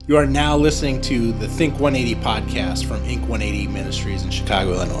You are now listening to the Think 180 podcast from Inc. 180 Ministries in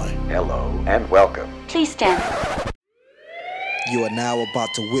Chicago, Illinois. Hello and welcome. Please stand. You are now about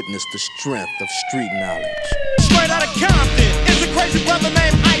to witness the strength of street knowledge. Straight out of Compton is a crazy brother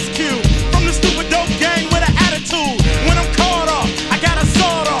named Ice Cube. From the stupid dope gang with an attitude. When I'm caught off, I got a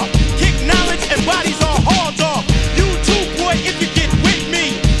sword off. Kick knowledge and bodies all hauled off. You too, boy, if you get with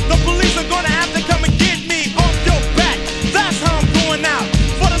me. The police are gonna have to come and get me off your back. That's how I'm going out.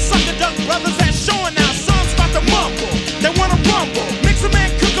 For the sucker duck brothers that's showing out. Some start to mumble, they wanna rumble. Mix 'em and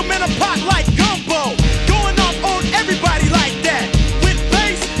cook 'em in a pot like gumbo. Going off on everybody like that. With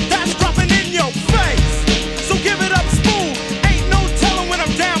bass, that's dropping in your face. So give it up, spool. Ain't no telling when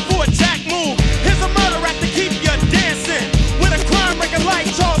I'm down for a jack move. Here's a murder act to keep you dancing. With a crime record like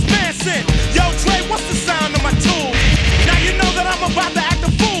Charles Manson. Yo, Trey, what's the sound of my tool? Now you know that I'm about to act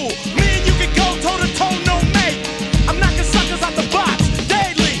a fool. Me and you can go toe to toe, no mate. I'm knocking suckers out the box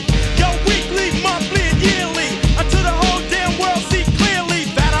daily. Yo, weekly, monthly, and yearly. Until the whole damn world see clearly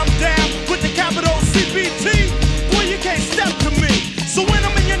that I'm down with the capital CBT. Boy, you can't step to me. So when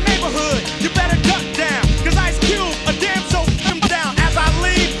I'm in your neighborhood, you better duck down. Cause Ice Cube, a damn show him down. As I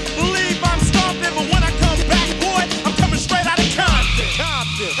leave, believe I'm stomping. But when I come back, boy, I'm coming straight out of Compton.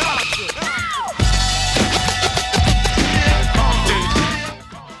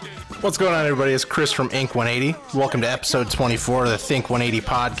 What's going on, everybody? It's Chris from Inc. 180. Welcome to episode 24 of the Think 180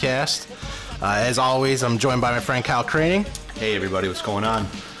 podcast. As always, I'm joined by my friend Kyle Craning. Hey everybody, what's going on?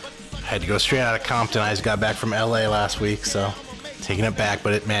 I had to go straight out of Compton. I just got back from LA last week, so taking it back.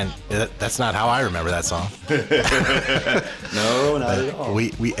 But that's not how I remember that song. No, not at all.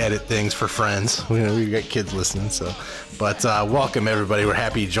 We edit things for friends. We got kids listening, so. But welcome, everybody. We're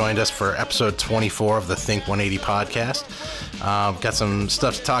happy you joined us for episode 24 of the Think 180 podcast. Got some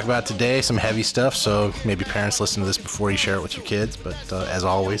stuff to talk about today, some heavy stuff, so maybe parents listen to this before you share it with your kids. But as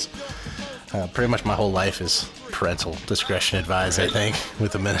always, pretty much my whole life is parental discretion advised, I think,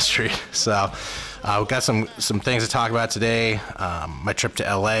 with the ministry. So we've got some things to talk about today. My trip to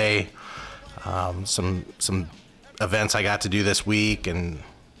LA, some events I got to do this week, and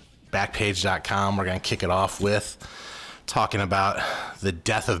Backpage.com. We're going to kick it off with talking about the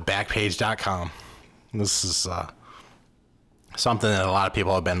death of Backpage.com. This is something that a lot of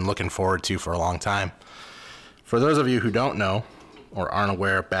people have been looking forward to for a long time. For those of you who don't know or aren't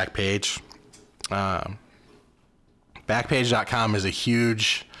aware of Backpage, Backpage.com is a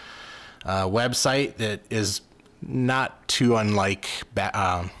huge website that is not too unlike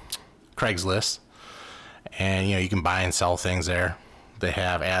Craigslist. And, you can buy and sell things there. They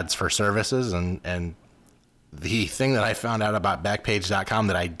have ads for services. And the thing that I found out about Backpage.com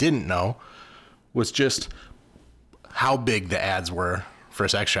that I didn't know was just how big the ads were for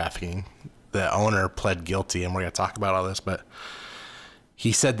sex trafficking. The owner pled guilty, and we're going to talk about all this, but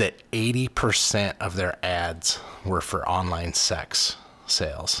he said that 80% of their ads were for online sex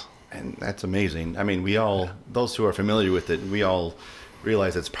sales. And that's amazing. I mean, those who are familiar with it, we all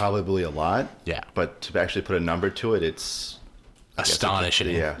realize it's probably a lot. Yeah. But to actually put a number to it, it's astonishing.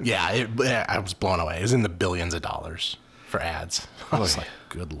 Yeah. I was blown away. It was in the billions of dollars for ads. I was like,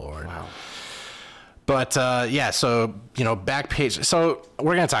 good Lord. Wow. But, so, Backpage. So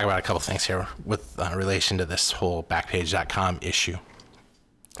we're going to talk about a couple things here with relation to this whole Backpage.com issue.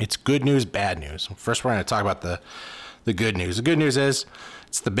 It's good news, bad news. First, we're going to talk about the good news. The good news is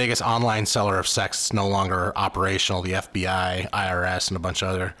it's the biggest online seller of sex. It's no longer operational. The FBI, IRS, and a bunch of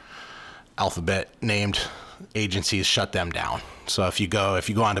other alphabet-named agencies shut them down. So if you go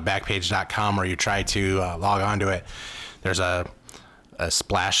onto Backpage.com or you try to log onto it, there's a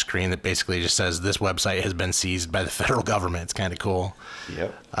splash screen that basically just says this website has been seized by the federal government. It's kind of cool.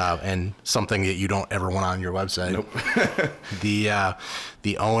 Yep. And something that you don't ever want on your website. Nope.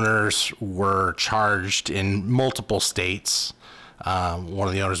 The owners were charged in multiple states. One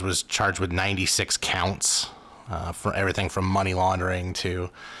of the owners was charged with 96 counts for everything from money laundering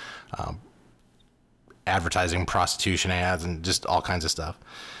to advertising prostitution ads and just all kinds of stuff.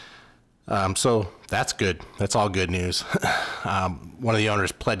 So that's good. That's all good news. One of the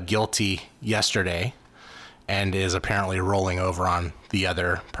owners pled guilty yesterday and is apparently rolling over on the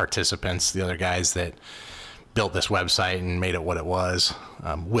other participants, the other guys that built this website and made it what it was,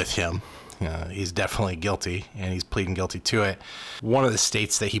 with him. He's definitely guilty, and he's pleading guilty to it. One of the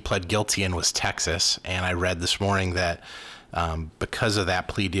states that he pled guilty in was Texas, and I read this morning that because of that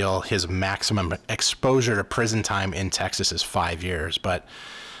plea deal, his maximum exposure to prison time in Texas is 5 years. But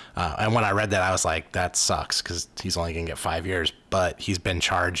and when I read that, I was like, that sucks, because he's only going to get 5 years. But he's been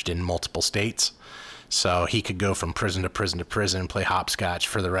charged in multiple states. So he could go from prison to prison to prison and play hopscotch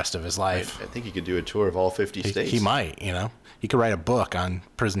for the rest of his life. I think he could do a tour of all 50 states. He might, He could write a book on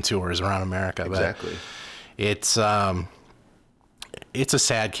prison tours around America. Exactly. But it's a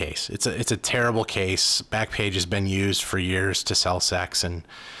sad case. It's a terrible case. Backpage has been used for years to sell sex, and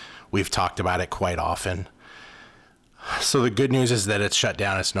we've talked about it quite often. So the good news is that it's shut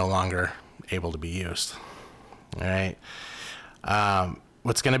down. It's no longer able to be used. All right.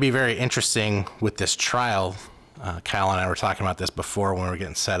 What's going to be very interesting with this trial, Kyle and I were talking about this before when we were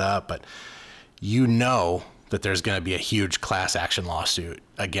getting set up, but that there's going to be a huge class action lawsuit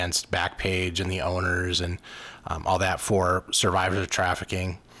against Backpage and the owners and all that for survivors of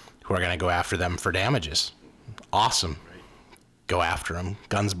trafficking who are going to go after them for damages. Awesome. Right. Go after them.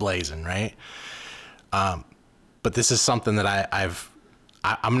 Guns blazing, right? But this is something that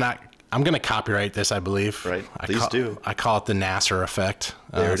I'm going to copyright this, I believe. Right. Please do. I call it the Nasser effect.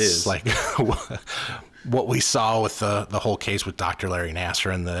 There it is. Like what we saw with the whole case with Dr. Larry Nasser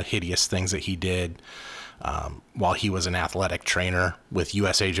and the hideous things that he did while he was an athletic trainer with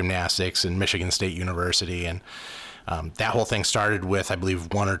USA Gymnastics and Michigan State University. And that whole thing started with, I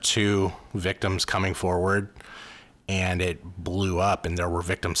believe, 1 or 2 victims coming forward, and it blew up, and there were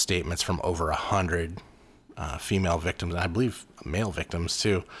victim statements from over 100 female victims, and I believe male victims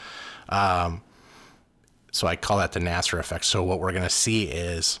too. So I call that the Nasser effect. So what we're going to see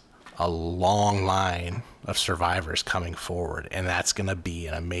is a long line of survivors coming forward, and that's going to be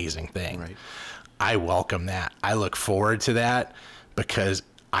an amazing thing. Right. I welcome that. I look forward to that because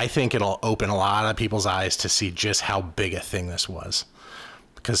I think it'll open a lot of people's eyes to see just how big a thing this was.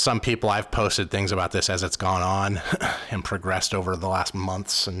 Because some people, I've posted things about this as it's gone on and progressed over the last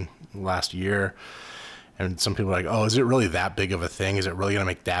months and last year. And some people are like, oh, is it really that big of a thing? Is it really going to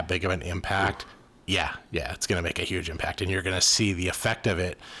make that big of an impact? Yeah, it's going to make a huge impact. And you're going to see the effect of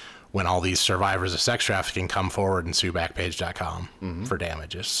it when all these survivors of sex trafficking come forward and sue Backpage.com for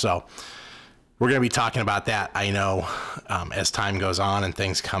damages. So we're going to be talking about that, I know, as time goes on and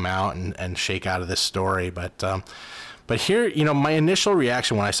things come out and shake out of this story. But here, my initial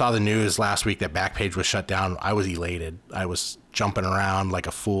reaction when I saw the news last week that Backpage was shut down, I was elated. I was jumping around like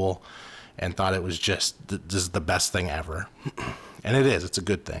a fool and thought it was just the best thing ever. And it is. It's a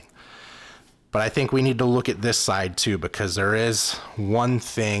good thing. But I think we need to look at this side too, because there is one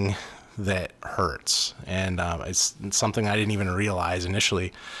thing that hurts. And it's something I didn't even realize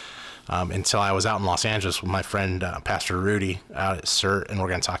initially until I was out in Los Angeles with my friend, Pastor Rudy, out at SERT. And we're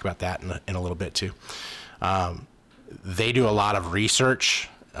going to talk about that in a little bit too. They do a lot of research,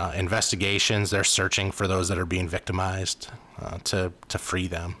 investigations. They're searching for those that are being victimized to free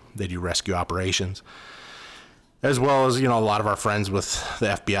them. They do rescue operations, as well as, a lot of our friends with the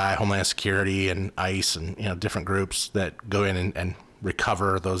FBI, Homeland Security, and ICE, and, different groups that go in and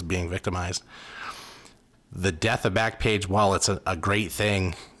recover those being victimized. The death of Backpage, while it's a great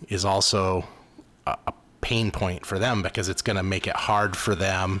thing, is also a pain point for them because it's going to make it hard for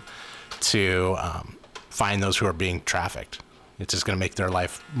them to find those who are being trafficked. It's just going to make their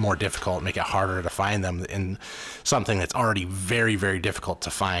life more difficult, make it harder to find them in something that's already very, very difficult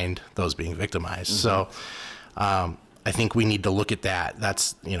to find those being victimized. So I think we need to look at that.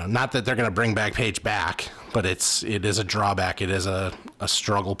 That's, not that they're going to bring Backpage back, but it is a drawback. It is a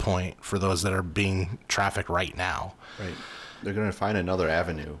struggle point for those that are being trafficked right now. Right. They're going to find another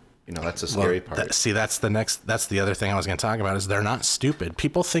avenue. That's the scary part. That's the other thing I was going to talk about is they're not stupid.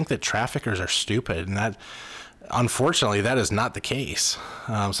 People think that traffickers are stupid, and that, unfortunately, that is not the case.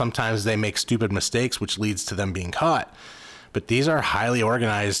 Sometimes they make stupid mistakes, which leads to them being caught. But these are highly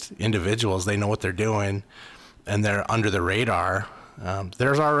organized individuals. They know what they're doing, and they're under the radar.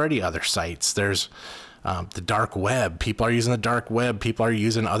 There's already other sites. There's the dark web. People are using the dark web. People are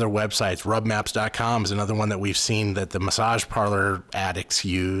using other websites. Rubmaps.com is another one that we've seen that the massage parlor addicts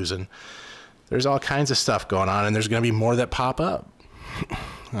use. And there's all kinds of stuff going on, and there's going to be more that pop up.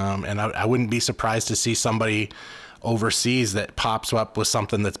 And I wouldn't be surprised to see somebody overseas that pops up with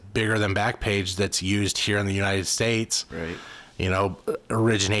something that's bigger than Backpage that's used here in the United States. Right.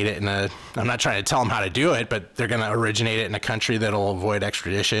 Originate it I'm not trying to tell them how to do it, but they're going to originate it in a country that'll avoid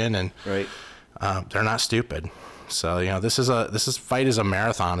extradition. And right. They're not stupid. So, this fight is a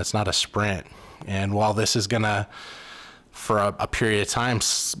marathon. It's not a sprint. And while this is going to, for a period of time,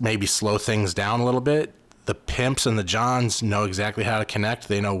 maybe slow things down a little bit, the pimps and the Johns know exactly how to connect.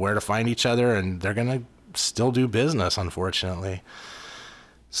 They know where to find each other, and they're going to still do business, unfortunately.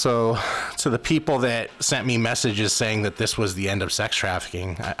 So to the people that sent me messages saying that this was the end of sex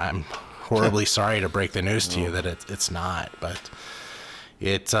trafficking, I'm horribly sorry to break the news to you that it's not. But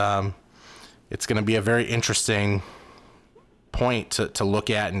it's going to be a very interesting point to look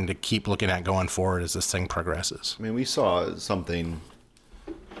at and to keep looking at going forward as this thing progresses. I mean, we saw something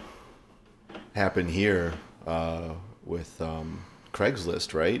happen here with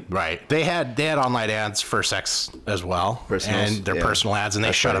Craigslist, right? Right. They had online ads for sex as well, Personals, and their yeah. personal ads, and they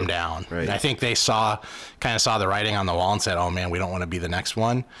That's shut right. them down. Right. And I think they saw the writing on the wall and said, "Oh man, we don't want to be the next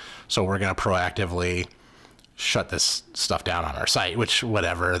one, so we're going to proactively shut this stuff down on our site." Which,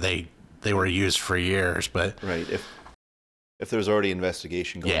 whatever, they were used for years, but Right. If there's already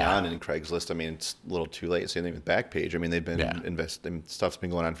investigation going Yeah. on in Craigslist, I mean, it's a little too late. Same thing with Backpage. I mean, they've been stuff's been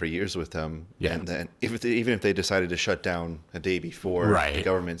going on for years with them. Yeah. And then even if they decided to shut down a day before, Right. the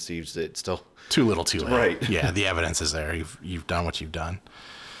government sees it still. too little, too late. Right. Yeah, the evidence is there. You've done what you've done.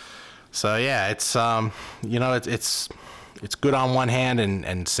 So yeah, it's it's good on one hand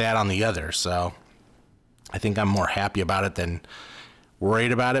and sad on the other. So I think I'm more happy about it than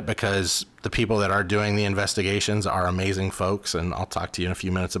worried about it, because the people that are doing the investigations are amazing folks, and I'll talk to you in a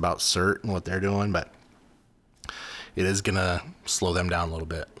few minutes about SERT and what they're doing, but it is gonna slow them down a little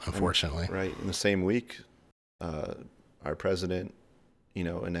bit, unfortunately. Right. In the same week, our president,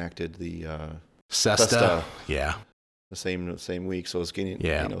 enacted the SESTA, yeah. the same week. So it's getting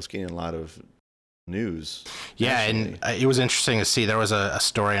it's getting a lot of news. Yeah, nationally. and it was interesting to see. There was a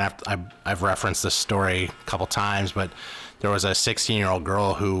story, and I've referenced this story a couple times, but there was a 16-year-old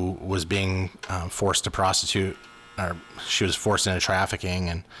girl who was being forced to prostitute, or she was forced into trafficking,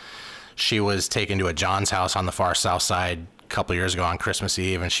 and she was taken to a John's house on the far south side a couple years ago on Christmas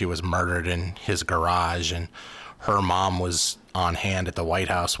Eve, and she was murdered in his garage, and her mom was on hand at the White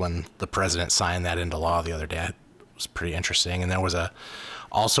House when the president signed that into law the other day. It was pretty interesting. And there was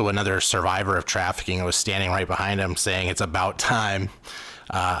also another survivor of trafficking who was standing right behind him saying it's about time.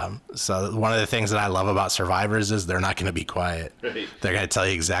 So one of the things that I love about survivors is they're not going to be quiet. Right. They're going to tell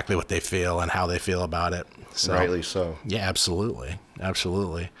you exactly what they feel and how they feel about it. So, Rightly so. yeah, absolutely.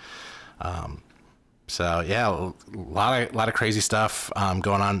 So yeah, a lot of crazy stuff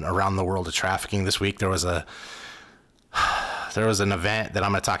going on around the world of trafficking this week. There was an event that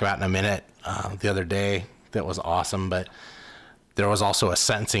I'm going to talk about in a minute the other day that was awesome, but there was also a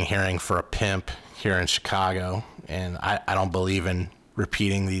sentencing hearing for a pimp here in Chicago, and I don't believe in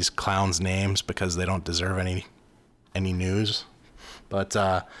repeating these clowns' names because they don't deserve any news. But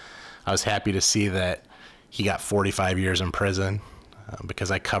I was happy to see that he got 45 years in prison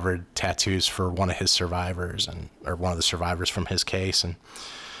because I covered tattoos for one of his survivors, or one of the survivors from his case, and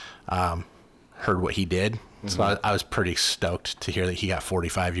heard what he did. Mm-hmm. So I was pretty stoked to hear that he got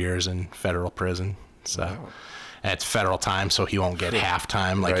 45 years in federal prison. So, wow. And it's federal time, so he won't get half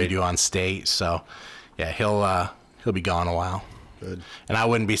time like you do on state. So, yeah, he'll be gone a while. Good. And I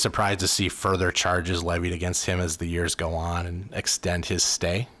wouldn't be surprised to see further charges levied against him as the years go on and extend his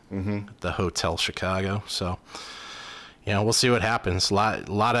stay at the Hotel Chicago. So, we'll see what happens. A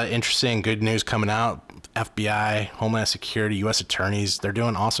lot of interesting, good news coming out. FBI, Homeland Security, U.S. attorneys, they're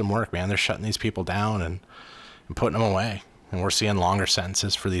doing awesome work, man. They're shutting these people down and putting them away. And we're seeing longer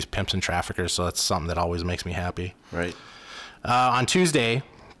sentences for these pimps and traffickers, so that's something that always makes me happy. Right. On Tuesday,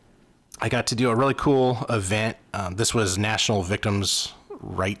 I got to do a really cool event. This was National Victims'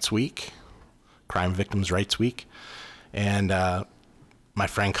 Rights Week, Crime Victims' Rights Week. And my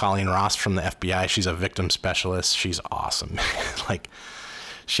friend Colleen Ross from the FBI, she's a victim specialist. She's awesome.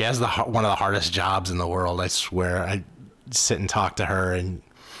 She has one of the hardest jobs in the world, I swear. I sit and talk to her, and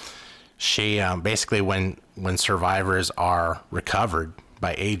she basically, when survivors are recovered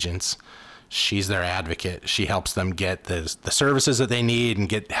by agents, she's their advocate. She helps them get the services that they need and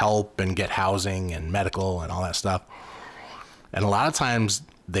get help and get housing and medical and all that stuff. And a lot of times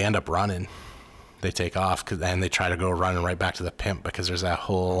they end up running. They take off and they try to go running right back to the pimp, because there's that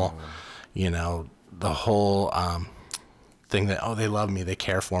whole, the whole thing that, oh, they love me, they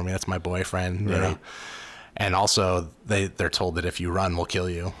care for me, that's my boyfriend. Right. And also they're told that if you run, we'll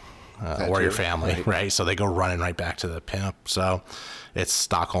kill you. Or your family, right? So they go running right back to the pimp. So it's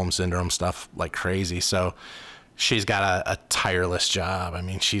Stockholm Syndrome stuff like crazy. So she's got a tireless job. I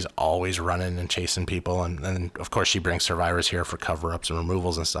mean, she's always running and chasing people. And of course, she brings survivors here for cover-ups and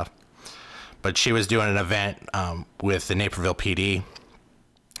removals and stuff. But she was doing an event with the Naperville PD,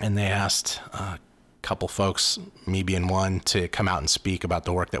 and they asked a couple folks, me being one, to come out and speak about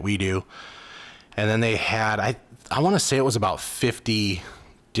the work that we do. And then they had, I want to say it was about 50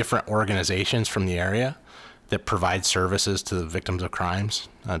 different organizations from the area that provide services to the victims of crimes,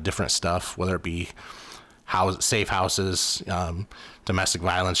 different stuff, whether it be safe houses, domestic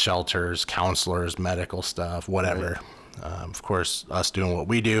violence shelters, counselors, medical stuff, whatever. Right. Of course, us doing what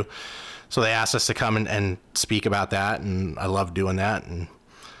we do. So they asked us to come and speak about that, and I love doing that, and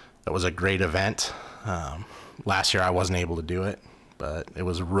that was a great event. last year I wasn't able to do it, but it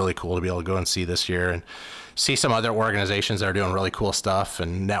was really cool to be able to go and see this year and see some other organizations that are doing really cool stuff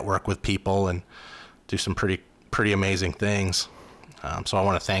and network with people and do some pretty amazing things. So I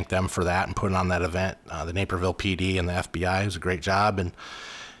want to thank them for that and putting on that event. The Naperville PD and the FBI was a great job, and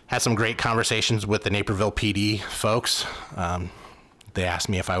had some great conversations with the Naperville PD folks. They asked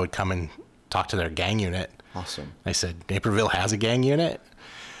me if I would come and talk to their gang unit. Awesome. I said, Naperville has a gang unit?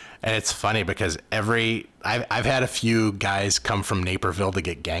 And it's funny because I've had a few guys come from Naperville to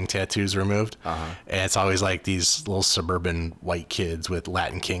get gang tattoos removed. And it's always like these little suburban white kids with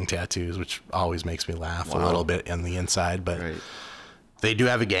Latin King tattoos, which always makes me laugh a little bit on the inside. But they do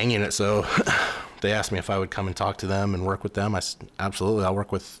have a gang unit, so they asked me if I would come and talk to them and work with them. I said, absolutely, I'll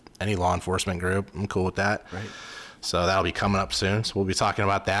work with any law enforcement group. I'm cool with that. So that'll be coming up soon. So we'll be talking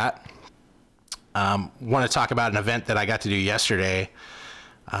about that. Want to talk about an event that I got to do yesterday.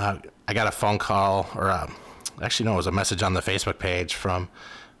 I got a phone call, or actually no, it was a message on the Facebook page from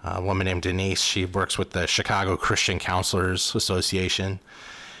a woman named Denise. She works with the Chicago Christian Counselors Association,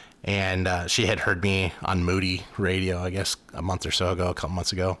 and she had heard me on Moody Radio, I guess a couple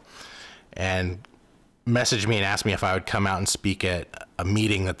months ago, and messaged me and asked me if I would come out and speak at a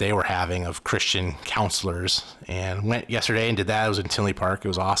meeting that they were having of Christian counselors, and went yesterday and did that. It was in Tinley Park. It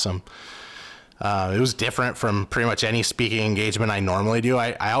was awesome. It was different from pretty much any speaking engagement I normally do.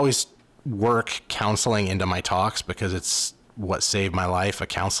 I always work counseling into my talks because it's what saved my life. A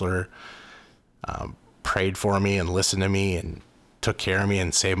counselor prayed for me and listened to me and took care of me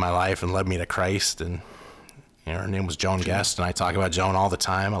and saved my life and led me to Christ. And her name was Joan Guest, and I talk about Joan all the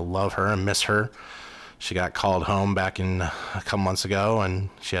time. I love her and miss her. She got called home back in a couple months ago, and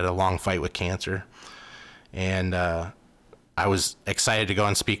she had a long fight with cancer. And I was excited to go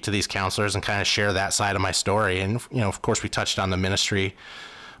and speak to these counselors and kind of share that side of my story. And, of course, we touched on the ministry,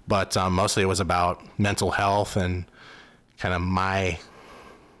 but mostly it was about mental health and kind of my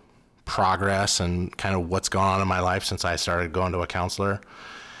progress and kind of what's gone on in my life since I started going to a counselor.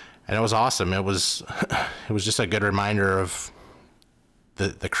 And it was awesome. It was just a good reminder of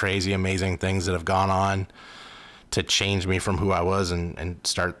the crazy, amazing things that have gone on to change me from who I was and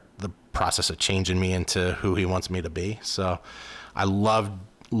start the process of changing me into who he wants me to be. So I loved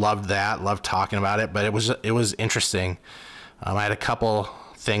that, loved talking about it, but it was interesting. I had a couple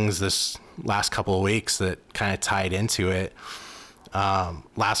things this last couple of weeks that kind of tied into it.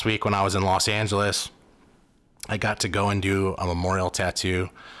 Last week when I was in Los Angeles, I got to go and do a memorial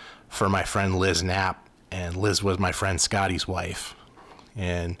tattoo for my friend Liz Knapp, and Liz was my friend Scotty's wife.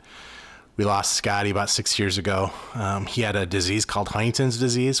 And we lost Scotty about 6 years ago. He had a disease called Huntington's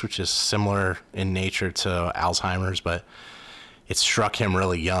disease, which is similar in nature to Alzheimer's, but it struck him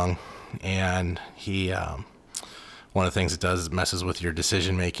really young. And he, one of the things it does is messes with your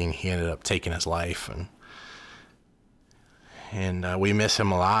decision making. He ended up taking his life, and we miss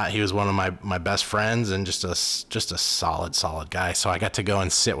him a lot. He was one of my best friends and just a solid guy. So I got to go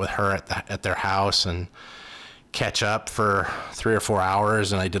and sit with her at their house and catch up for 3 or 4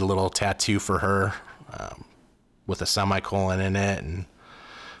 hours, and I did a little tattoo for her with a semicolon in it and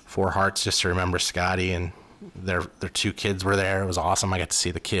 4 hearts just to remember Scotty, and their 2 kids were there. It was awesome. I got to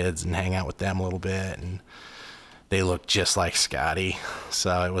see the kids and hang out with them a little bit, and they looked just like Scotty.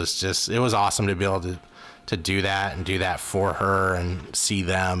 So it was awesome to be able to do that and do that for her and see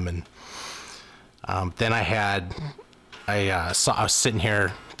them. And then I was sitting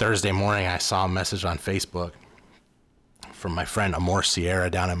here Thursday morning. I saw a message on Facebook from my friend Amor Sierra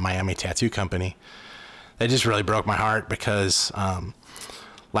down at Miami Tattoo Company. That just really broke my heart because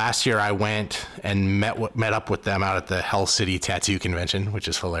last year I went and met up with them out at the Hell City Tattoo Convention, which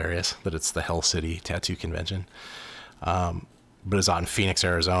is hilarious that it's the Hell City Tattoo Convention. But it's out in Phoenix,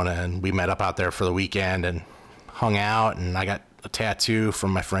 Arizona, and we met up out there for the weekend and hung out, and I got a tattoo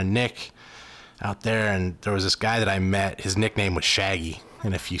from my friend Nick out there, and there was this guy that I met. His nickname was Shaggy.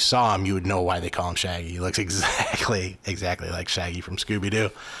 And if you saw him, you would know why they call him Shaggy. He looks exactly like Shaggy from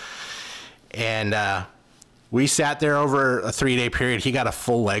Scooby-Doo. And we sat there over a 3-day period. He got a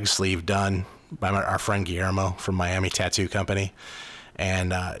full leg sleeve done by our friend Guillermo from Miami Tattoo Company.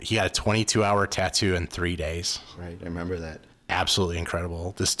 And he got a 22-hour tattoo in 3 days. Right, I remember that. Absolutely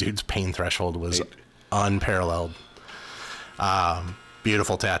incredible. This dude's pain threshold was unparalleled.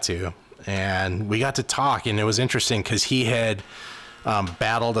 Beautiful tattoo. And we got to talk, and it was interesting because he had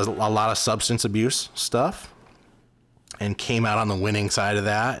battled a lot of substance abuse stuff and came out on the winning side of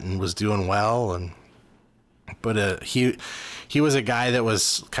that and was doing well. But he was a guy that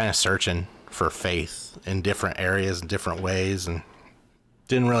was kind of searching for faith in different areas and different ways and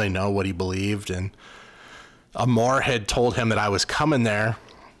didn't really know what he believed. And Amor had told him that I was coming there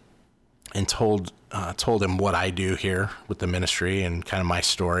and told him what I do here with the ministry and kind of my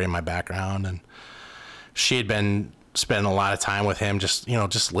story and my background. And she had been spending a lot of time with him,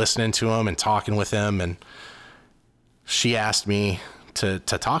 just listening to him and talking with him. And she asked me to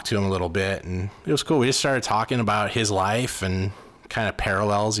talk to him a little bit, and it was cool. We just started talking about his life and kind of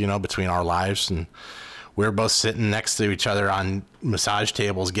parallels, between our lives. And we were both sitting next to each other on massage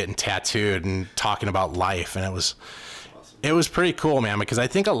tables, getting tattooed and talking about life. And it was pretty cool, man, because I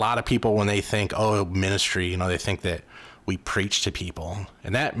think a lot of people, when they think, oh, ministry, they think that we preach to people.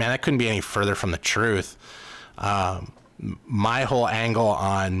 And that couldn't be any further from the truth. My whole angle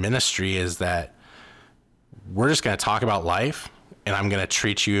on ministry is that we're just going to talk about life, and I'm going to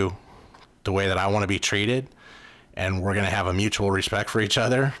treat you the way that I want to be treated, and we're going to have a mutual respect for each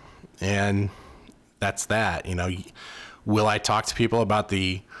other. And that's that. Will I talk to people about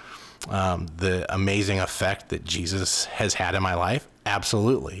the amazing effect that Jesus has had in my life?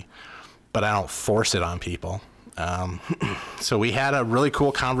 Absolutely. But I don't force it on people. So we had a really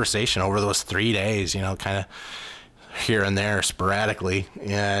cool conversation over those 3 days, kind of here and there sporadically,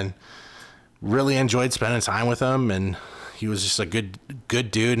 and really enjoyed spending time with him. And he was just a good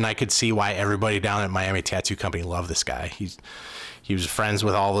dude. And I could see why everybody down at Miami Tattoo Company loved this guy. He was friends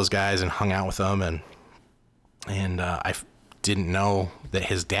with all those guys and hung out with them. And I didn't know that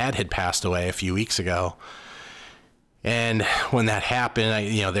his dad had passed away a few weeks ago. And when that happened,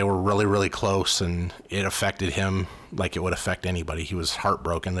 they were really, really close, and it affected him like it would affect anybody. He was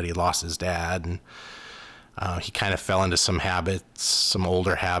heartbroken that he lost his dad, and he kind of fell into some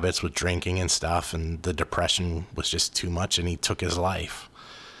older habits with drinking and stuff, and the depression was just too much, and he took his life.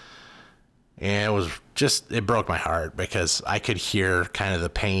 And it broke my heart, because I could hear kind of the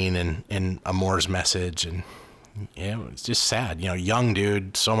pain in Amour's message, and it was just sad. Young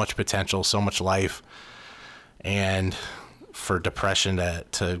dude, so much potential, so much life. And for depression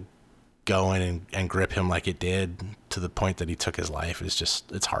to go in and grip him like it did, to the point that he took his life,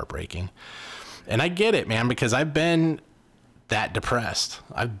 it's heartbreaking. And I get it, man, because I've been that depressed.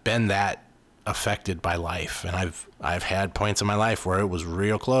 I've been that affected by life. And I've had points in my life where it was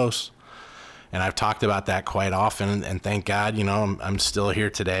real close. And I've talked about that quite often. And thank God, I'm still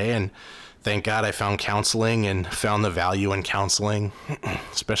here today. And thank God I found counseling and found the value in counseling,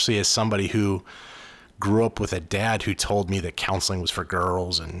 especially as somebody who grew up with a dad who told me that counseling was for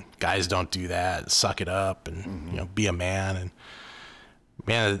girls and guys don't do that, suck it up, and be a man. And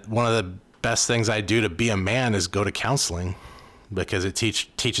man, one of the best things I do to be a man is go to counseling, because it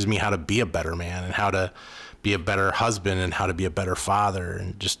teaches me how to be a better man, and how to be a better husband, and how to be a better father,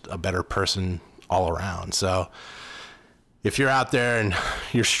 and just a better person all around. So if you're out there and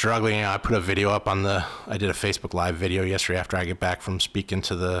you're struggling, I put a video up I did a Facebook Live video yesterday after I get back from speaking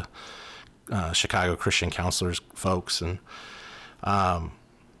to the Chicago Christian Counselors folks, and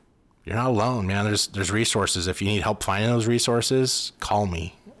you're not alone, man. There's resources. If you need help finding those resources, call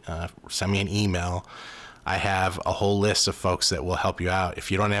me, send me an email. I have a whole list of folks that will help you out. If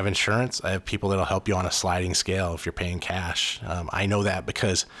you don't have insurance, I have people that'll help you on a sliding scale if you're paying cash. I know that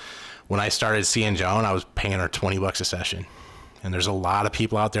because when I started seeing Joan, I was paying her $20 a session, and there's a lot of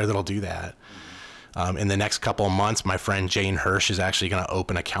people out there that'll do that. In the next couple of months, my friend Jane Hirsch is actually going to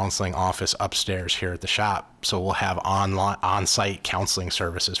open a counseling office upstairs here at the shop. So we'll have on-site counseling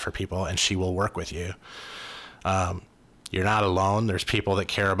services for people, and she will work with you. You're not alone. There's people that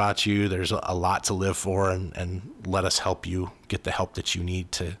care about you. There's a lot to live for, and let us help you get the help that you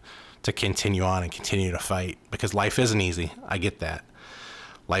need to continue on and continue to fight, because life isn't easy. I get that.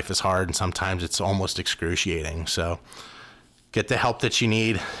 Life is hard, and sometimes it's almost excruciating. So get the help that you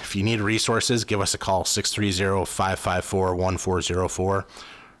need. If you need resources, give us a call, 630-554-1404,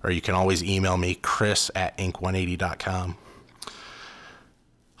 or you can always email me, chris@inc180.com.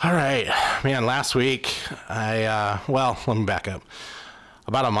 All right, man, last week, let me back up.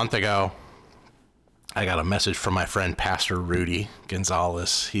 About a month ago, I got a message from my friend, Pastor Rudy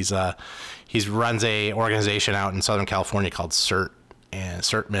Gonzalez. He runs a organization out in Southern California called SERT, and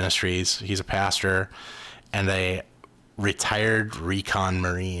SERT Ministries. He's a pastor and a retired recon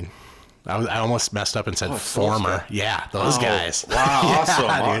Marine. I almost messed up and said former. Yeah, those guys. Wow, yeah,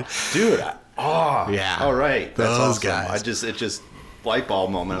 awesome, dude. Yeah, all right, that's those awesome. Guys. It just light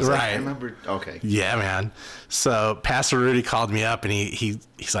bulb moment. I was like, I remember. Okay. Yeah, man. So Pastor Rudy called me up, and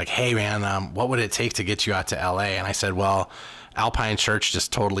he's like, "Hey, man, what would it take to get you out to LA?" And I said, "Well, Alpine Church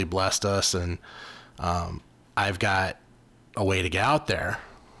just totally blessed us, and I've got a way to get out there."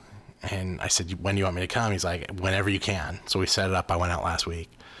 And I said, "When do you want me to come?" He's like, "Whenever you can." So we set it up. I went out last week,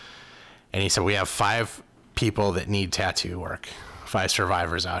 and he said, "We have 5 people that need tattoo work, 5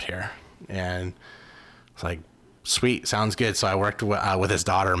 survivors out here." And it's like, sweet, sounds good. So I worked with his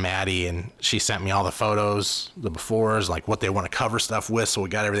daughter, Maddie, and she sent me all the photos, the befores, like what they want to cover stuff with. So we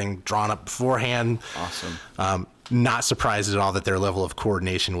got everything drawn up beforehand. Awesome. Not surprised at all that their level of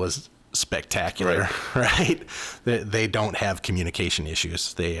coordination was spectacular, right? They don't have communication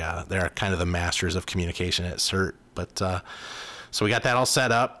issues. They're kind of the masters of communication at SERT. But so we got that all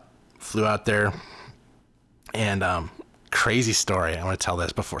set up, flew out there, and crazy story. I want to tell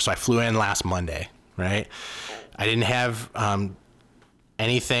this before. So I flew in last Monday, right? I didn't have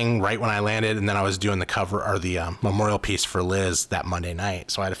anything right when I landed, and then I was doing the cover or the memorial piece for Liz that Monday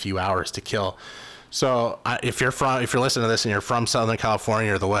night. So I had a few hours to kill. So if you're listening to this and you're from Southern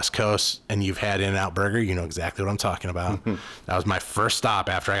California or the West Coast and you've had In-N-Out Burger, you know exactly what I'm talking about. That was my first stop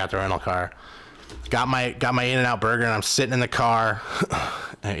after I got the rental car. Got my In-N-Out Burger, and I'm sitting in the car.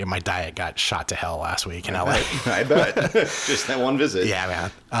 My diet got shot to hell last week in LA. I bet. Just that one visit. Yeah,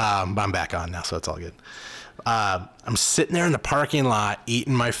 man. I'm back on now, so it's all good. I'm sitting there in the parking lot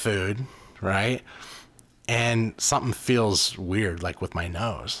eating my food, right? And something feels weird, like with my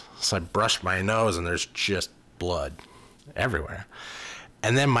nose. So I brush my nose, and there's just blood everywhere.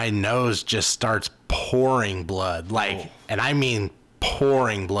 And then my nose just starts pouring blood, and I mean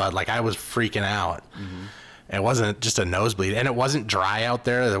pouring blood. Like I was freaking out. Mm-hmm. It wasn't just a nosebleed, and it wasn't dry out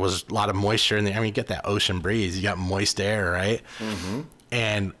there. There was a lot of moisture in there. I mean, you get that ocean breeze. You got moist air, right? Mm-hmm.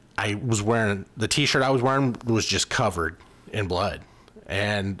 And I was wearing the T-shirt I was wearing was just covered in blood,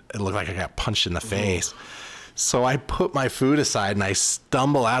 and it looked like I got punched in the face. So I put my food aside and I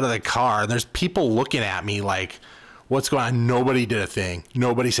stumble out of the car, and there's people looking at me like, what's going on? Nobody did a thing.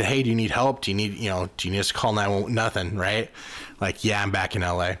 Nobody said, hey, do you need help? Do you need us to call 911? Nothing, right? Like, yeah, I'm back in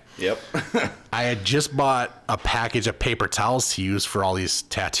LA. Yep. I had just bought a package of paper towels to use for all these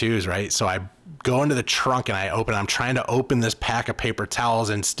tattoos, right? So I go into the trunk and I'm trying to open this pack of paper towels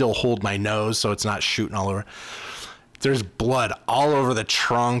and still hold my nose so it's not shooting all over. There's blood all over the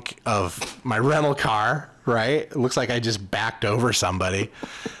trunk of my rental car, right? It looks like I just backed over somebody.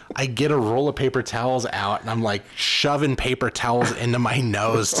 I get a roll of paper towels out, and I'm like shoving paper towels into my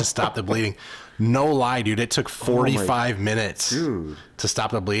nose to stop the bleeding. No lie, dude. It took 45 minutes to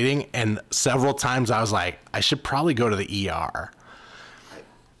stop the bleeding. And several times I was like, I should probably go to the ER.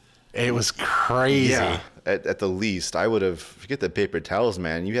 It was crazy. Yeah. At the least, I would have, forget the paper towels,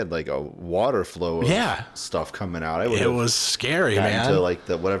 man. You had like a water flow of stuff coming out. It was scary, man. Into like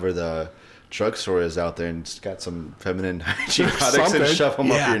whatever the drugstore is out there and just got some feminine hygiene products and shove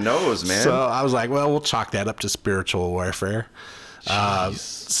them up your nose, man. So I was like, well, we'll chalk that up to spiritual warfare.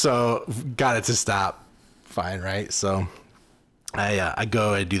 So got it to stop. Fine, right? So I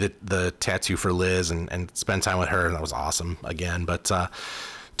go and do the tattoo for Liz and spend time with her, and that was awesome again. But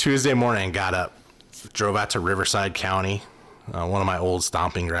Tuesday morning, got up, drove out to Riverside County, one of my old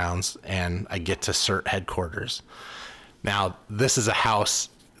stomping grounds, and I get to SERT headquarters. Now, this is a house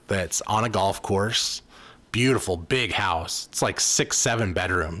that's on a golf course, beautiful, big house. It's like 6-7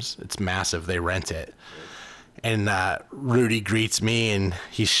 bedrooms. It's massive. They rent it. And Rudy greets me, and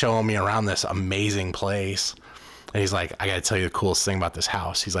he's showing me around this amazing place. And he's like, I got to tell you the coolest thing about this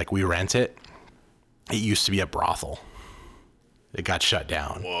house. He's like, we rent it. It used to be a brothel. It got shut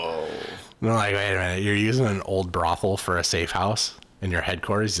down. Whoa. And I'm like, wait a minute, you're using an old brothel for a safe house in your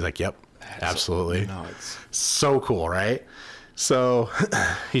headquarters? He's like, yep, absolutely. Nuts. So cool, right? So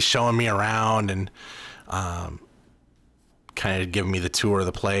he's showing me around and kind of giving me the tour of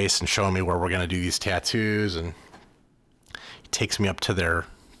the place and showing me where we're going to do these tattoos. And he takes me up to their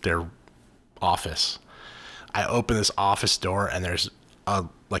office. I open this office door, and there's a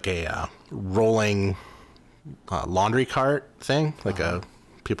rolling laundry cart thing, like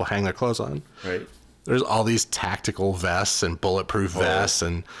people hang their clothes on. Right. There's all these tactical vests and bulletproof vests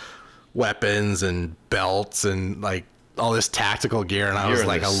and weapons and belts and like all this tactical gear. And I was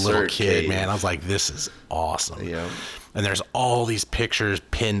like a little kid, man. I was like, this is awesome. Yeah. And there's all these pictures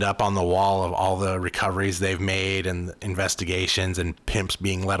pinned up on the wall of all the recoveries they've made and investigations and pimps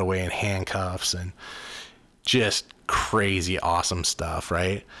being led away in handcuffs and just crazy awesome stuff,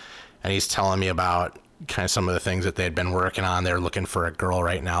 right? And he's telling me about kind of some of the things that they'd been working on. They're looking for a girl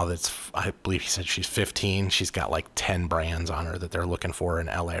right now that's, I believe he said she's 15. She's got like 10 brands on her that they're looking for in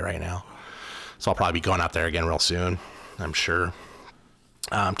LA right now. So I'll probably be going out there again real soon, I'm sure.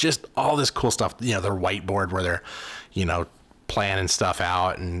 Just all this cool stuff, their whiteboard where they're, planning stuff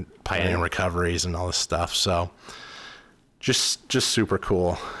out and planning recoveries and all this stuff. So just super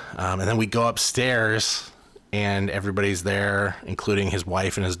cool. And then we go upstairs and everybody's there, including his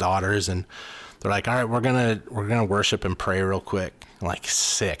wife and his daughters. And they're like, all right, we're gonna worship and pray real quick. I'm like,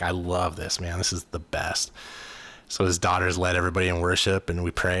 sick. I love this, man. This is the best. So his daughters led everybody in worship, and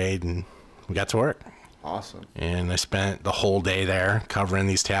we prayed, and we got to work. Awesome. And I spent the whole day there covering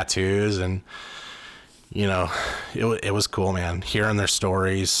these tattoos, and you know, it was cool, man. Hearing their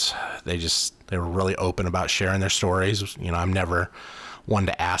stories, they were really open about sharing their stories. You know, I'm never one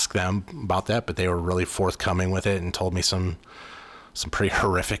to ask them about that, but they were really forthcoming with it and told me some pretty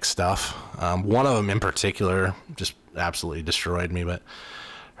horrific stuff. One of them in particular just absolutely destroyed me, but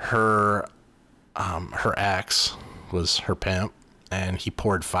her ex was her pimp, and he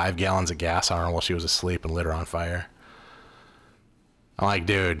poured 5 gallons of gas on her while she was asleep and lit her on fire. I'm like,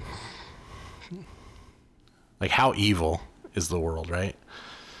 dude, like, how evil is the world, right?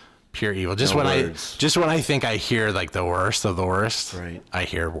 Pure evil. Just when I think I hear like the worst of the worst, right, I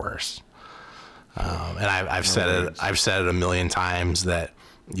hear worse. And I've said it a million times that,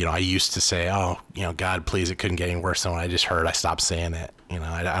 you know, I used to say, oh, you know, God, please, it couldn't get any worse. And when I just heard, I stopped saying it. You know,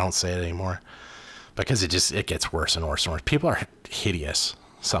 I don't say it anymore because it gets worse and worse and worse. People are hideous.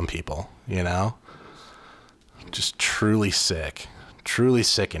 Some people, you know, just truly sick, truly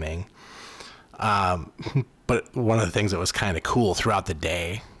sickening. But one of the things that was kind of cool throughout the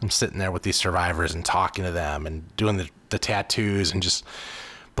day, I'm sitting there with these survivors and talking to them and doing the tattoos, and just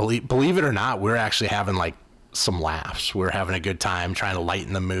believe it or not, we're actually having like some laughs. We're having a good time trying to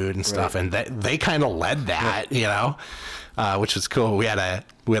lighten the mood and stuff. Right. And they kind of led that, you know, which was cool. We had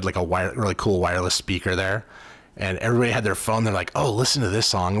like a really cool wireless speaker there, and everybody had their phone. They're like, oh, listen to this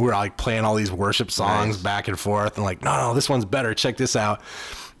song. And we were like playing all these worship songs back and forth, and like, no, this one's better. Check this out.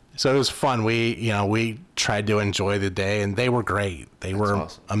 So it was fun. We tried to enjoy the day, and they were great. That's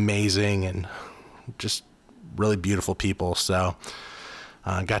awesome. Amazing, and just really beautiful people. So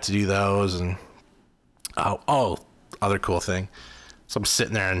got to do those, and other cool thing. So I'm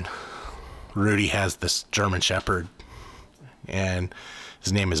sitting there, and Rudy has this German Shepherd, and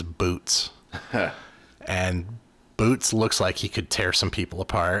his name is Boots. And Boots looks like he could tear some people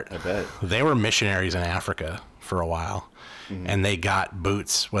apart. I bet. They were missionaries in Africa for a while. Mm-hmm. And they got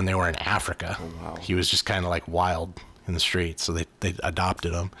Boots when they were in Africa. Oh, wow. He was just kind of like wild in the streets, so they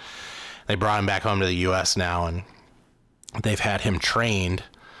adopted him. They brought him back home to the U.S. now, and they've had him trained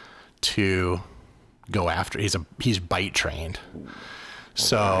to go after. He's bite trained. Okay.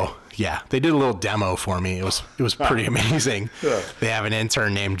 So yeah, they did a little demo for me. It was pretty amazing. Yeah. They have an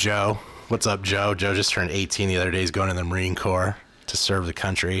intern named Joe. What's up, Joe? Joe just turned 18 the other day. He's going in the Marine Corps to serve the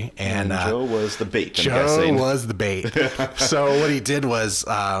country, and Joe was the bait. Joe was the bait. So what he did was,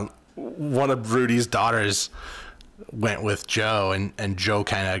 one of Rudy's daughters went with Joe, and Joe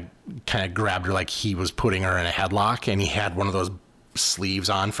kind of grabbed her like he was putting her in a headlock, and he had one of those sleeves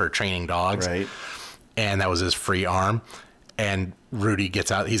on for training dogs, right? And that was his free arm. And Rudy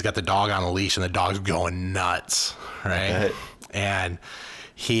gets out. He's got the dog on a leash, and the dog's going nuts, right? And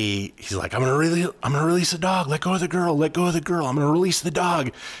he's like, I'm gonna release the dog. Let go of the girl. Let go of the girl. I'm gonna release the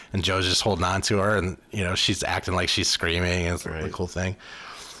dog. And Joe's just holding on to her, and you know, she's acting like she's screaming. And it's a cool thing.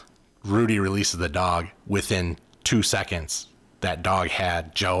 Rudy releases the dog. Within 2 seconds, that dog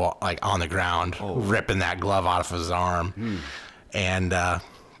had Joe like on the ground, ripping that glove out of his arm. And yeah,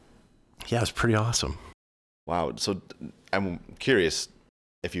 it was pretty awesome. Wow. So I'm curious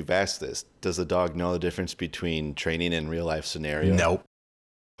if you've asked this. Does the dog know the difference between training and real life scenario? Nope.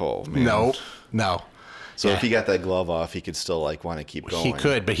 Oh man. No. So if he got that glove off, he could still like want to keep going. He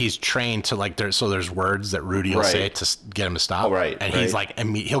could, but he's trained to like there's words that Rudy will say to get him to stop. Oh, right. And he's like,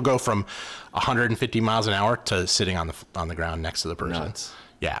 he'll go from 150 miles an hour to sitting on the ground next to the person. Nuts.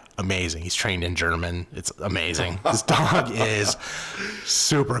 Yeah, amazing. He's trained in German. It's amazing. This dog is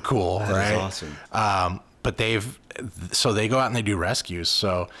super cool, right? That's awesome. But they go out and they do rescues.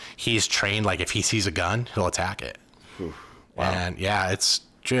 So he's trained, like if he sees a gun, he'll attack it. Wow. And yeah, it's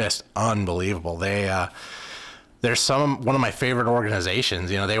just unbelievable. There's one of my favorite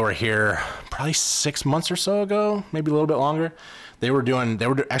organizations. You know, they were here probably 6 months or so ago, maybe a little bit longer. They were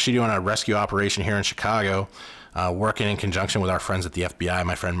actually doing a rescue operation here in Chicago, working in conjunction with our friends at the FBI.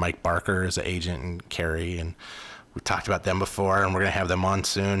 My friend Mike Barker is an agent, and Carrie, and we talked about them before, and we're going to have them on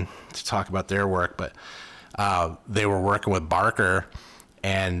soon to talk about their work. But they were working with Barker,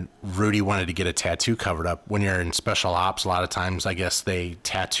 and Rudy wanted to get a tattoo covered up. When you're in special ops, a lot of times, I guess they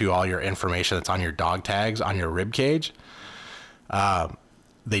tattoo all your information that's on your dog tags on your rib cage.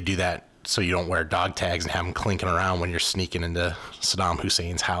 They do that so you don't wear dog tags and have them clinking around when you're sneaking into Saddam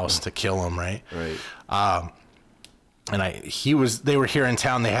Hussein's house to kill him, right? Right. They were here in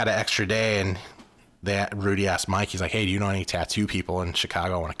town. They had an extra day, and Rudy asked Mike, he's like, hey, do you know any tattoo people in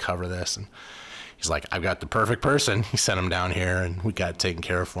Chicago? I want to cover this. And he's like, I've got the perfect person. He sent him down here, and we got it taken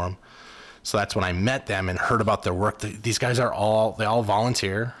care of for him. So that's when I met them and heard about their work. These guys they all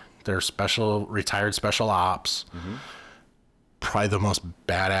volunteer. They're retired special ops. Mm-hmm. probably the most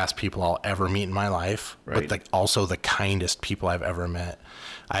badass people I'll ever meet in my life, Right. but also the kindest people I've ever met.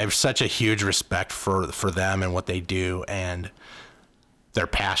 I have such a huge respect for them and what they do and their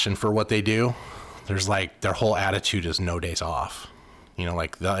passion for what they do. There's like, their whole attitude is no days off. You know,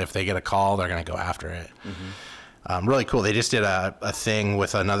 like if they get a call, they're going to go after it. Really cool. They just did a thing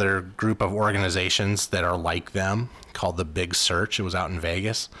with another group of organizations that are like them called the Big Search. It was out in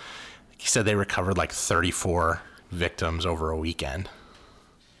Vegas. He said they recovered like 34 victims over a weekend.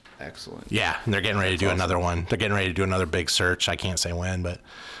 Excellent. Yeah, and they're getting ready to do another one. They're getting ready to do another big search. I can't say when,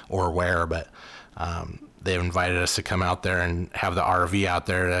 or where, but they invited us to come out there and have the RV out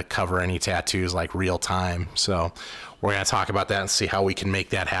there to cover any tattoos like real time. So we're going to talk about that and see how we can make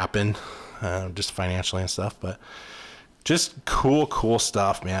that happen, just financially and stuff. But just cool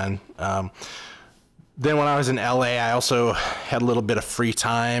stuff, man. Then when I was in LA, I also had a little bit of free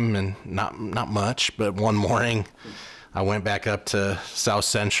time and not much, but one morning I went back up to South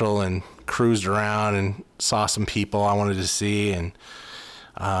Central and cruised around and saw some people I wanted to see. And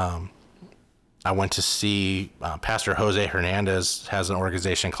I went to see Pastor Jose Hernandez has an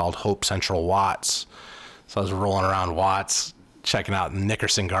organization called Hope Central Watts. So I was rolling around Watts, checking out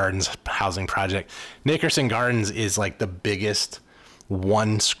Nickerson Gardens housing project. Nickerson Gardens is like the biggest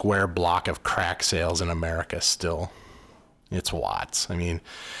 1 square block of crack sales in America still. It's Watts. I mean,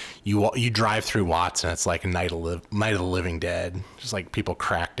 you drive through Watts and it's like a Night of the Living Dead. Just like people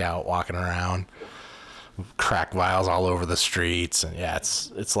cracked out walking around, crack vials all over the streets. And yeah,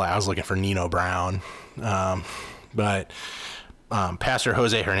 it's like I was looking for Nino Brown. But Pastor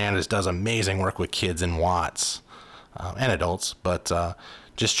Jose Hernandez does amazing work with kids in Watts and adults, but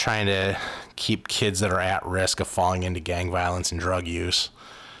just trying to keep kids that are at risk of falling into gang violence and drug use.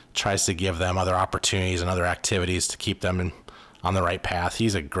 Tries to give them other opportunities and other activities to keep them on the right path.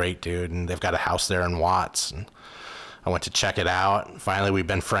 He's a great dude, and they've got a house there in Watts. And I went to check it out. Finally, we've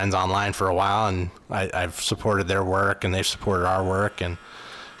been friends online for a while, and I've supported their work, and they've supported our work. And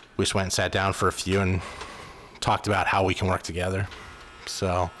we just went and sat down for a few and talked about how we can work together.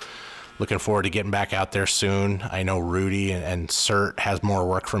 So looking forward to getting back out there soon. I know Rudy and SERT has more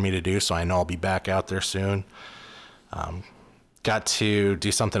work for me to do, so I know I'll be back out there soon. Got to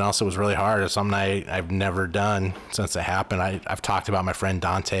do something else that was really hard. It's something I've never done since it happened. I've talked about my friend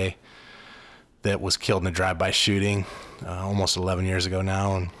Dante that was killed in a drive-by shooting almost 11 years ago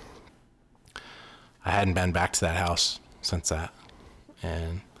now, and I hadn't been back to that house since that.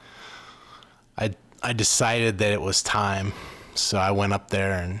 And I decided that it was time, so I went up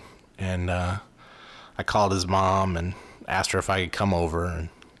there and I called his mom and asked her if I could come over, and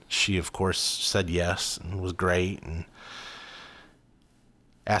she, of course, said yes and was great, and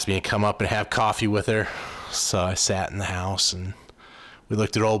asked me to come up and have coffee with her. So I sat in the house and we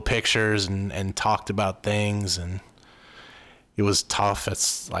looked at old pictures and talked about things, and it was tough.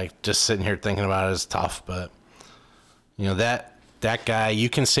 It's like just sitting here thinking about it is tough, but you know, that guy, you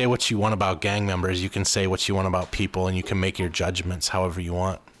can say what you want about gang members, you can say what you want about people, and you can make your judgments however you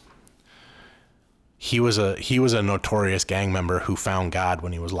want. He was a notorious gang member who found God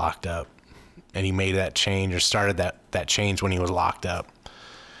when he was locked up, and he made that change, or started that change when he was locked up.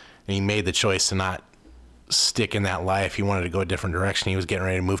 And he made the choice to not stick in that life. He wanted to go a different direction. He was getting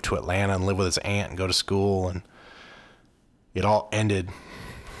ready to move to Atlanta and live with his aunt and go to school. And it all ended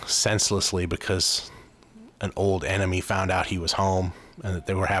senselessly because an old enemy found out he was home and that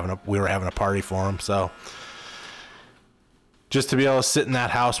we were having a party for him. So just to be able to sit in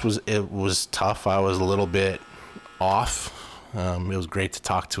that house was tough. I was a little bit off. It was great to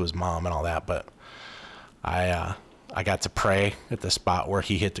talk to his mom and all that, but I got to pray at the spot where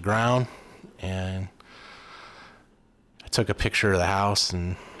he hit the ground, and I took a picture of the house,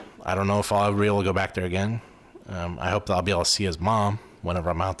 and I don't know if I'll ever be able to go back there again. I hope that I'll be able to see his mom whenever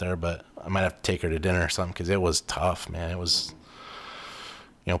I'm out there, but I might have to take her to dinner or something, because it was tough, man. It was,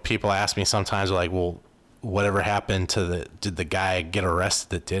 you know, people ask me sometimes, like, well, whatever happened to did the guy get arrested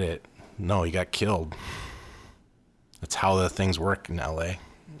that did it? No, he got killed. That's how the things work in LA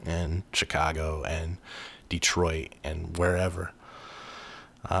and Chicago and Detroit and wherever.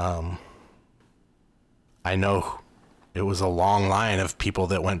 I know it was a long line of people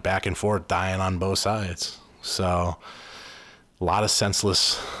that went back and forth dying on both sides. So a lot of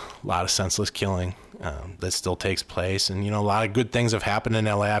senseless killing that still takes place. And, you know, a lot of good things have happened in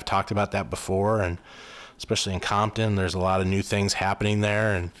LA. I've talked about that before, and especially in Compton, there's a lot of new things happening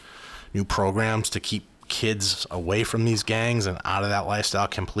there and new programs to keep kids away from these gangs and out of that lifestyle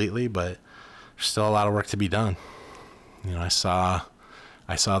completely, but there's still a lot of work to be done. You know, I saw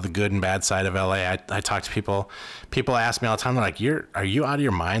the good and bad side of LA. I talk to people ask me all the time, they're like, are you out of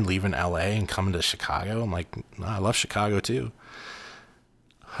your mind leaving LA and coming to Chicago? I'm like, no, I love Chicago too.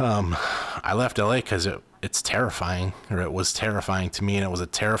 I left LA because it's terrifying, or it was terrifying to me, and it was a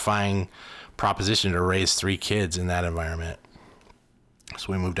terrifying proposition to raise 3 kids in that environment.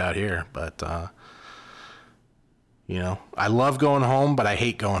 So we moved out here, but I love going home, but I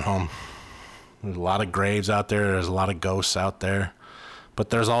hate going home. There's a lot of graves out there. There's a lot of ghosts out there, but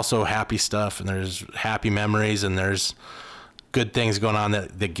there's also happy stuff, and there's happy memories, and there's good things going on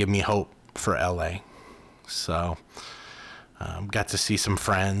that give me hope for LA. So got to see some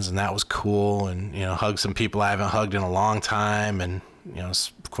friends, and that was cool, and hug some people I haven't hugged in a long time, and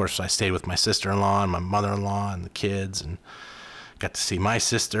of course I stayed with my sister-in-law and my mother-in-law and the kids, and got to see my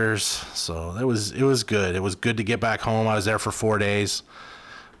sisters. So it was good. It was good to get back home. I was there for 4 days,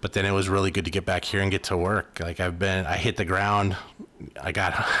 but then it was really good to get back here and get to work. Like I hit the ground.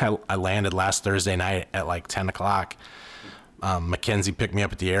 I landed last Thursday night at like 10 o'clock. Mackenzie picked me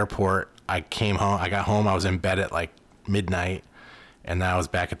up at the airport. I came home. I got home. I was in bed at like midnight, and then I was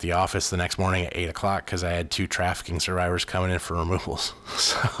back at the office the next morning at 8 o'clock because I had 2 trafficking survivors coming in for removals.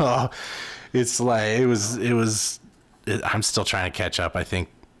 So it's like I'm still trying to catch up. I think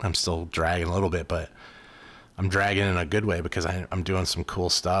I'm still dragging a little bit, but I'm dragging in a good way because I'm doing some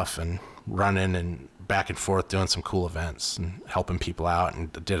cool stuff and running and back and forth doing some cool events and helping people out,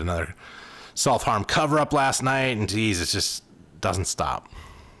 and did another self-harm cover-up last night, and geez, it just doesn't stop,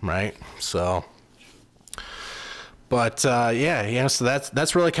 right? So, but so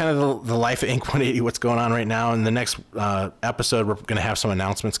that's really kind of the life of Inc. 180, what's going on right now. In the next episode, we're going to have some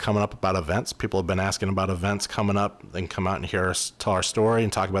announcements coming up about events. People have been asking about events coming up. They can come out and hear us tell our story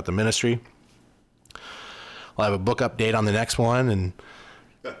and talk about the ministry. I'll have a book update on the next one, and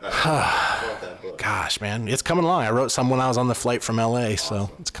gosh, man, it's coming along. I wrote some when I was on the flight from LA, so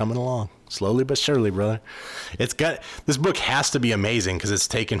it's coming along slowly but surely, brother. This book has to be amazing because it's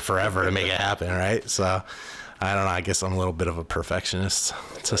taken forever to make it happen, right? So I don't know. I guess I'm a little bit of a perfectionist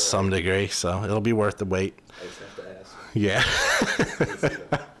to some degree, so it'll be worth the wait. I just have to ask. Yeah.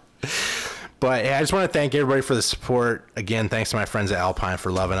 But I just want to thank everybody for the support. Again, thanks to my friends at Alpine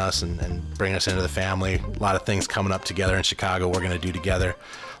for loving us and bringing us into the family. A lot of things coming up together in Chicago we're going to do together.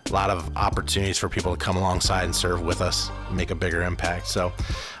 A lot of opportunities for people to come alongside and serve with us and make a bigger impact. So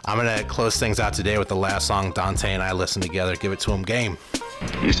I'm going to close things out today with the last song Dante and I listened together. Give it to him, game.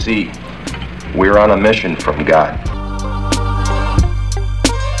 You see, we're on a mission from God.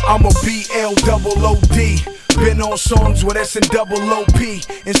 I'm a BLOOD. Been on songs with S and double OP.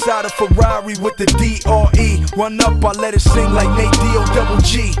 Inside a Ferrari with the DRE. Run up, I let it sing like Nate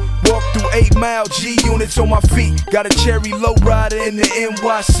D-O-double-G. Walk through 8 Mile G units on my feet. Got a cherry lowrider in the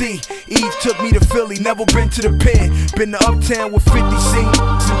NYC. Eve took me to Philly, never been to the pen. Been to Uptown with 50 scenes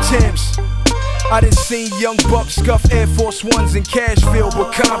and Timbs. I done seen young bucks scuff Air Force Ones in Cashville,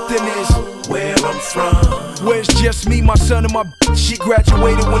 but Compton is where I'm from. Where's just me, my son, and my bitch. She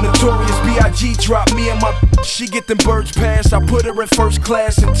graduated when Notorious B.I.G. dropped. Me and my bitch, she get them birds passed. I put her in first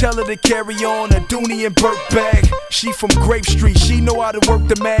class and tell her to carry on a Dooney and Burke bag. She from Grape Street, she know how to work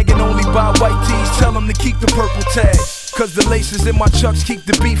the mag and only buy white tees. Tell them to keep the purple tag, cause the laces in my chucks keep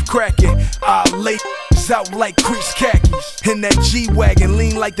the beef cracking. I lay out like Chris khakis. In that G-Wagon,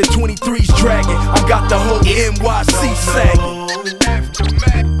 lean like the 23's dragging. I got the whole NYC sagging.